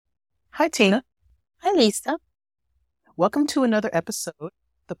Hi, Tina. Hi, Lisa. Welcome to another episode of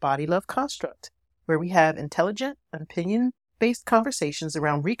The Body Love Construct, where we have intelligent, opinion-based conversations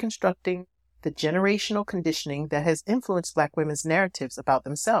around reconstructing the generational conditioning that has influenced Black women's narratives about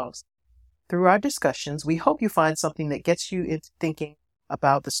themselves. Through our discussions, we hope you find something that gets you into thinking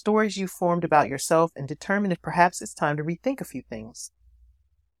about the stories you formed about yourself and determine if perhaps it's time to rethink a few things.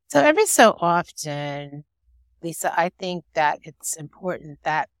 So every so often, Lisa, I think that it's important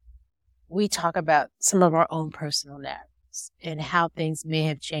that we talk about some of our own personal narratives and how things may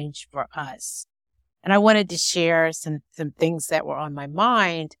have changed for us. And I wanted to share some things that were on my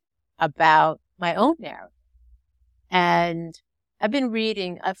mind about my own narrative. And I've been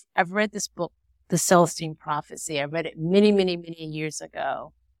reading, I've read this book, The Celestine Prophecy. I read it many, many, many years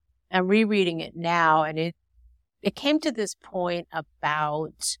ago. I'm rereading it now, and it came to this point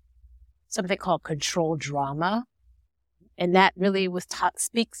about something called control drama. And that really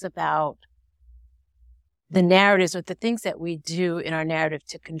speaks about the narratives or the things that we do in our narrative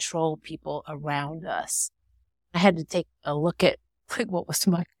to control people around us. I had to take a look at what was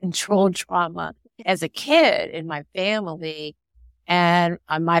my control drama as a kid in my family. And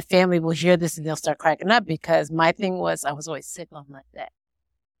my family will hear this and they'll start cracking up because my thing was I was always sick on Monday.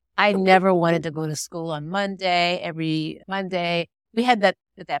 I never wanted to go to school on Monday. Every Monday, we had that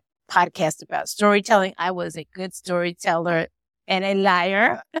podcast about storytelling. I was a good storyteller and a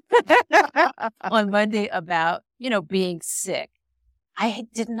liar on Monday about, being sick. I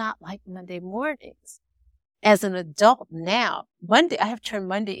did not like Monday mornings. As an adult now, I have turned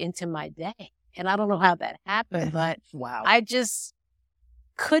Monday into my day. And I don't know how that happened, but Wow. I just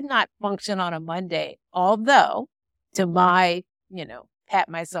could not function on a Monday. Although, to my, pat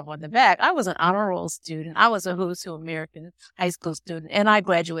myself on the back, I was an honor roll student. I was a Who's Who American high school student, and I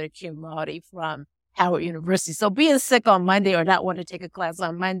graduated cum laude from Howard University. So being sick on Monday or not wanting to take a class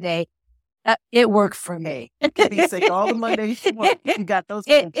on Monday, it worked for me. Be sick all the Mondays you want. You got those.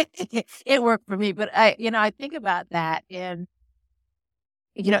 It worked for me. But I think about that and,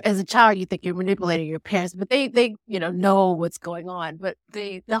 as a child, you think you're manipulating your parents, but they know what's going on. But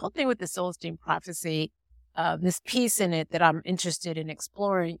the whole thing with the Celestine Prophecy, this piece in it that I'm interested in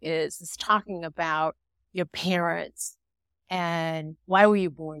exploring is talking about your parents and why were you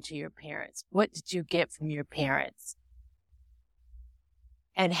born to your parents? What did you get from your parents?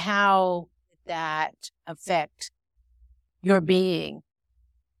 And how did that affect your being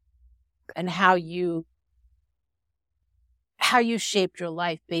and how you shaped your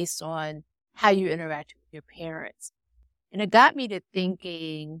life based on how you interacted with your parents. And it got me to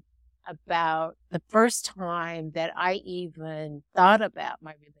thinking about the first time that I even thought about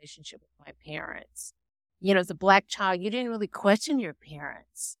my relationship with my parents. As a Black child, you didn't really question your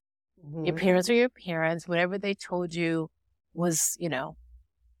parents. Mm-hmm. Your parents were your parents. Whatever they told you was,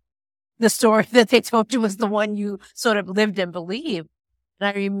 the story that they told you was the one you sort of lived and believed. And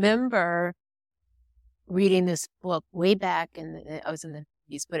I remember reading this book way back I was in the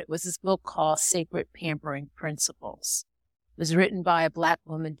 50s, but it was this book called Sacred Pampering Principles. It was written by a Black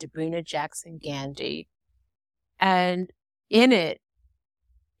woman, Debrina Jackson Gandy. And in it,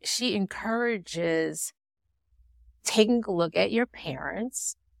 she encourages taking a look at your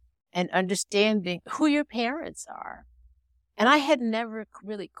parents and understanding who your parents are. And I had never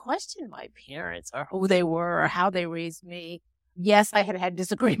really questioned my parents or who they were or how they raised me. Yes, I had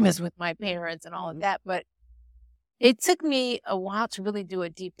disagreements with my parents and all of that, but it took me a while to really do a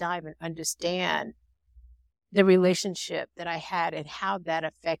deep dive and understand the relationship that I had and how that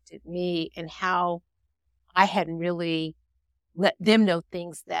affected me and how I hadn't really let them know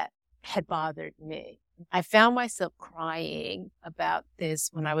things that had bothered me. I found myself crying about this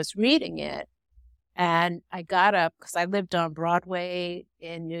when I was reading it. And I got up because I lived on Broadway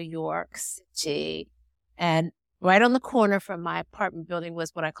in New York City. And right on the corner from my apartment building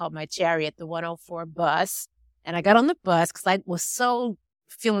was what I called my chariot, the 104 bus. And I got on the bus because I was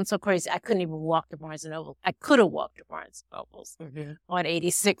feeling so crazy. I couldn't even walk to Barnes & Noble. I could have walked to Barnes & Noble's on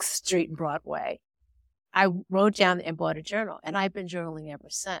 86th Street in Broadway. I wrote down and bought a journal, and I've been journaling ever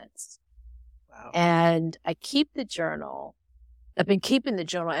since. Wow. And I keep the journal. I've been keeping the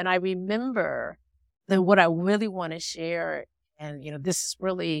journal, and I remember that what I really want to share, and, this is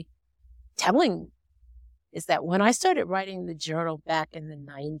really telling, is that when I started writing the journal back in the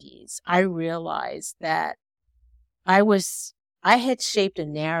 90s, I realized that I had shaped a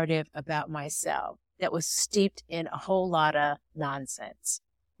narrative about myself that was steeped in a whole lot of nonsense.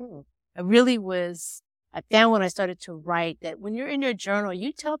 I found when I started to write that when you're in your journal,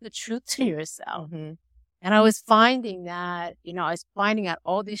 you tell the truth to yourself. Mm-hmm. And I was finding that, I was finding out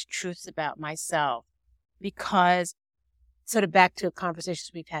all these truths about myself because sort of back to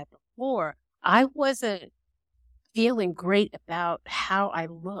conversations we've had before, I wasn't feeling great about how I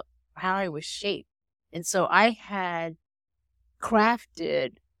looked, how I was shaped. And so I had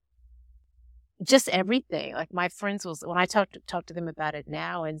crafted just everything. Like my friends when I talk to them about it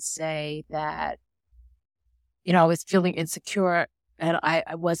now and say that, I was feeling insecure and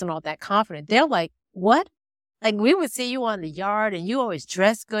I wasn't all that confident. They're like, what? Like we would see you on the yard and you always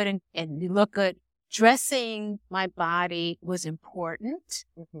dress good and you look good. Dressing my body was important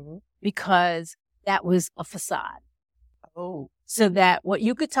because that was a facade. Oh. So that what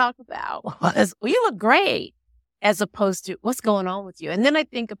you could talk about was, well, you look great, as opposed to what's going on with you. And then I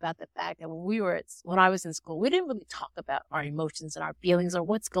think about the fact that when I was in school, we didn't really talk about our emotions and our feelings or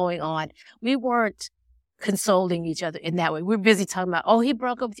what's going on. We weren't consoling each other in that way. We're busy talking about, oh, he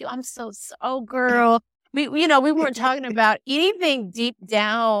broke up with you. I'm so, oh, girl. We weren't talking about anything deep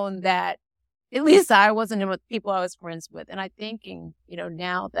down that at least I wasn't with people I was friends with. And I'm thinking,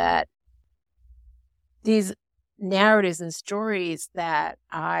 now that these narratives and stories that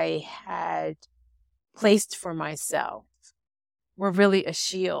I had placed for myself were really a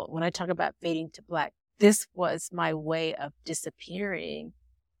shield. When I talk about fading to black, this was my way of disappearing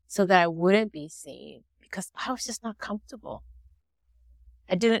so that I wouldn't be seen because I was just not comfortable.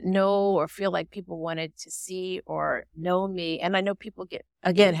 I didn't know or feel like people wanted to see or know me. And I know people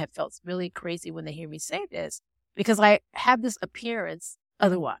have felt really crazy when they hear me say this because I have this appearance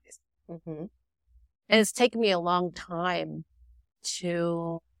otherwise. And it's taken me a long time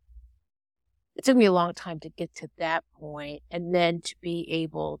to get to that point and then to be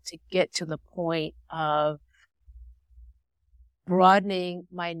able to get to the point of broadening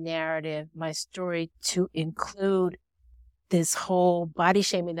my narrative, my story to include this whole body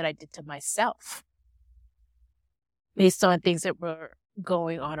shaming that I did to myself based on things that were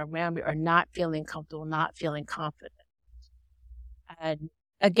going on around me or not feeling comfortable, not feeling confident. And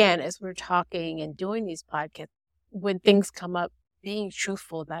again, as we're talking and doing these podcasts, when things come up, being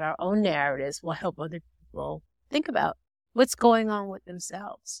truthful about our own narratives will help other people think about what's going on with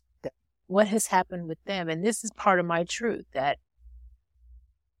themselves, what has happened with them. And this is part of my truth, that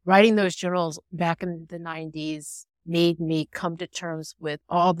writing those journals back in the 90s made me come to terms with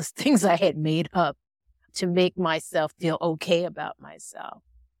all the things I had made up to make myself feel okay about myself.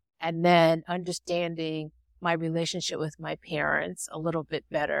 And then understanding my relationship with my parents a little bit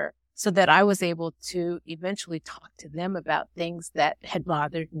better so that I was able to eventually talk to them about things that had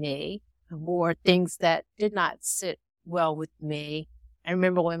bothered me or things that did not sit well with me. I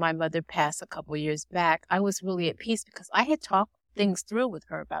remember when my mother passed a couple of years back, I was really at peace because I had talked things through with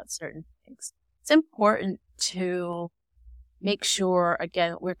her about certain things. It's important to make sure,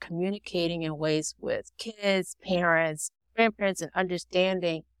 again, we're communicating in ways with kids, parents, grandparents, and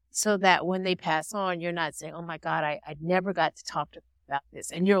understanding so that when they pass on, you're not saying, oh my God, I never got to talk to them about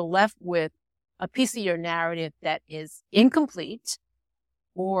this. And you're left with a piece of your narrative that is incomplete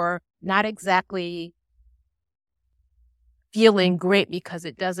or not exactly feeling great because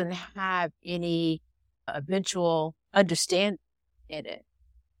it doesn't have any eventual understanding in it.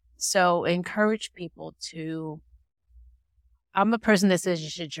 So encourage people I'm a person that says you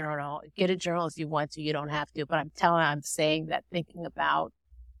should journal. Get a journal if you want to. You don't have to. But I'm saying that thinking about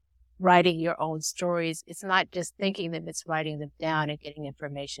writing your own stories, it's not just thinking them, it's writing them down and getting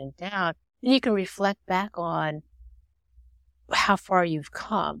information down. And you can reflect back on how far you've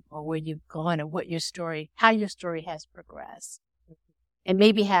come or where you've gone and how your story has progressed. And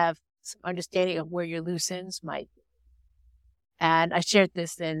maybe have some understanding of where your loose ends might be. And I shared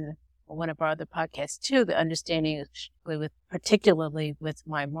this in one of our other podcasts too, the understanding particularly with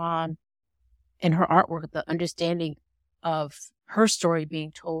my mom and her artwork, the understanding of her story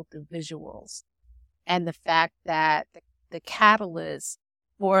being told through visuals and the fact that the catalyst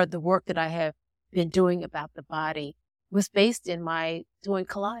for the work that I have been doing about the body was based in my doing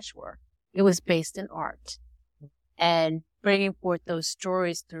collage work. It was based in art and bringing forth those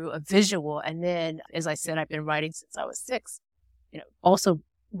stories through a visual. And then, as I said, I've been writing since I was 6, also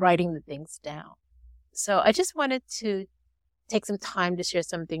writing the things down. So I just wanted to take some time to share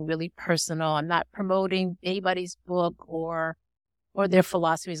something really personal. I'm not promoting anybody's book or their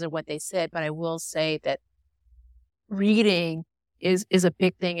philosophies or what they said, but I will say that reading is a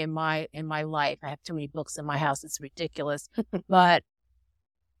big thing in my life. I have too many books in my house. It's ridiculous. But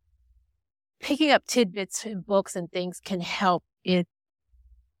picking up tidbits in books and things can help in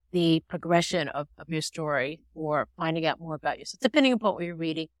the progression of your story or finding out more about yourself, depending upon what you're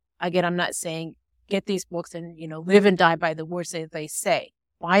reading. Again, I'm not saying get these books and, live and die by the words that they say.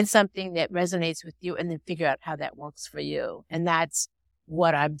 Find something that resonates with you and then figure out how that works for you. And that's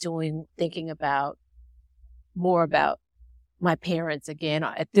what I'm doing, thinking about more about my parents again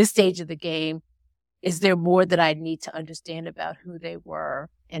at this stage of the game? Is there more that I need to understand about who they were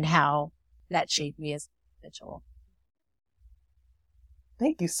and how that shaped me as an individual?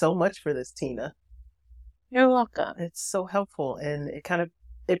 Thank you so much for this, Tina. You're welcome. It's so helpful, and it kind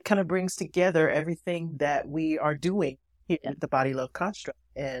of brings together everything that we are doing here at the Body Love Construct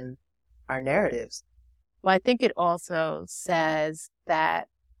and our narratives. Well, I think it also says that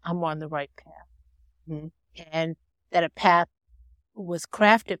I'm on the right path, Mm-hmm. and that a path was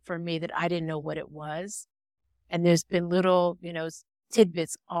crafted for me that I didn't know what it was. And there's been little,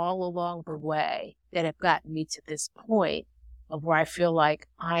 tidbits all along the way that have gotten me to this point of where I feel like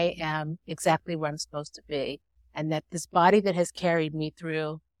I am exactly where I'm supposed to be. And that this body that has carried me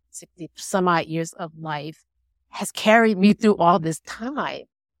through 60 some odd years of life has carried me through all this time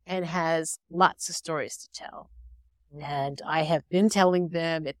and has lots of stories to tell. And I have been telling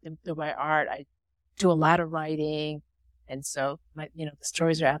them through my art. I do a lot of writing. And so, the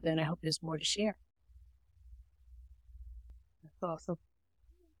stories are out there, and I hope there's more to share. That's awesome.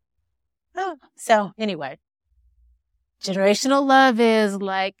 So anyway, generational love is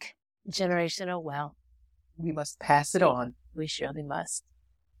like generational wealth. We must pass it on. We surely must.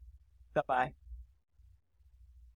 Bye-bye.